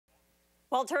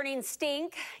Well, turning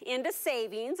stink into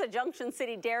savings, a Junction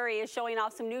City dairy is showing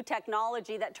off some new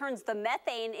technology that turns the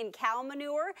methane in cow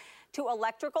manure to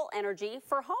electrical energy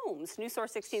for homes.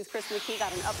 NewsSource 16's Chris McKee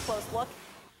got an up-close look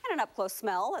and an up-close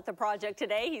smell at the project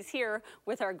today. He's here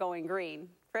with our Going Green.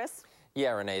 Chris?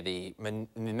 Yeah, Renee, the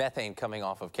methane coming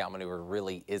off of cow manure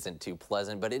really isn't too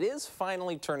pleasant, but it is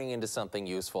finally turning into something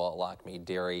useful at Lochmead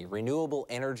Dairy. Renewable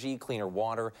energy, cleaner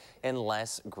water, and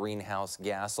less greenhouse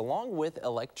gas, along with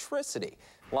electricity.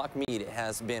 Lochmead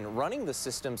has been running the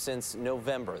system since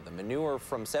November. The manure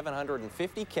from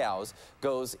 750 cows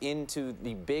goes into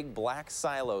the big black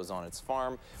silos on its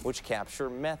farm, which capture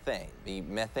methane. The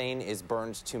methane is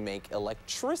burned to make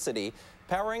electricity,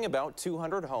 powering about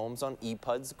 200 homes on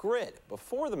EPUD's grid.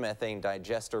 Before the methane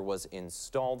digester was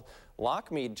installed,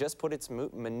 Lochmead just put its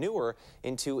manure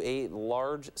into a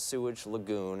large sewage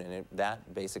lagoon, and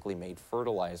that basically made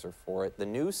fertilizer for it. The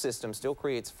new system still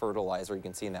creates fertilizer, you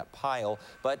can see in that pile,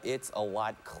 but it's a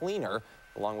lot cleaner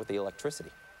along with the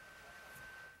electricity.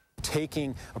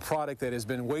 Taking a product that has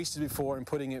been wasted before and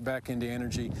putting it back into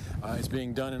energy is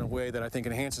being done in a way that I think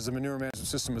enhances the manure management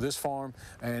system of this farm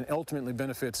and ultimately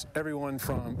benefits everyone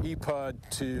from EPUD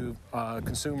to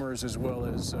consumers as well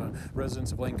as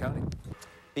residents of Lane County.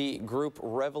 The group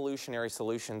Revolutionary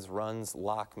Solutions runs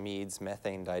Lochmead's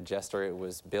methane digester. It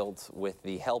was built with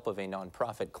the help of a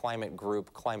nonprofit climate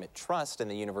group, Climate Trust,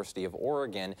 and the University of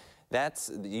Oregon.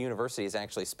 The university is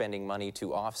actually spending money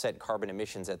to offset carbon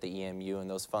emissions at the EMU, and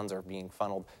those funds are being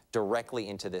funneled directly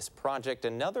into this project.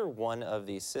 Another one of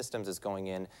these systems is going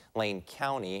in Lane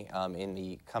County in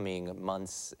the coming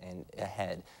months and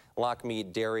ahead.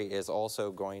 Lochmead Dairy is also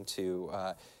going to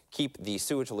keep the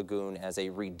sewage lagoon as a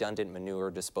redundant manure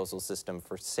disposal system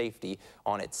for safety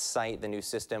on its site. The new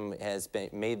system has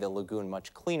made the lagoon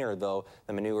much cleaner, though.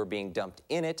 The manure being dumped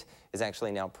in it is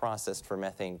actually now processed for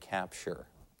methane capture.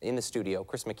 In the studio,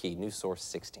 Chris McKee, NewsSource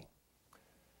 16.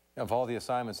 Of all the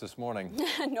assignments this morning.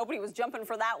 Nobody was jumping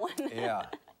for that one. Yeah,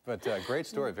 but great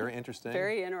story, very interesting.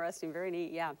 Very interesting, very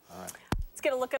neat, yeah. All right. Let's get a look at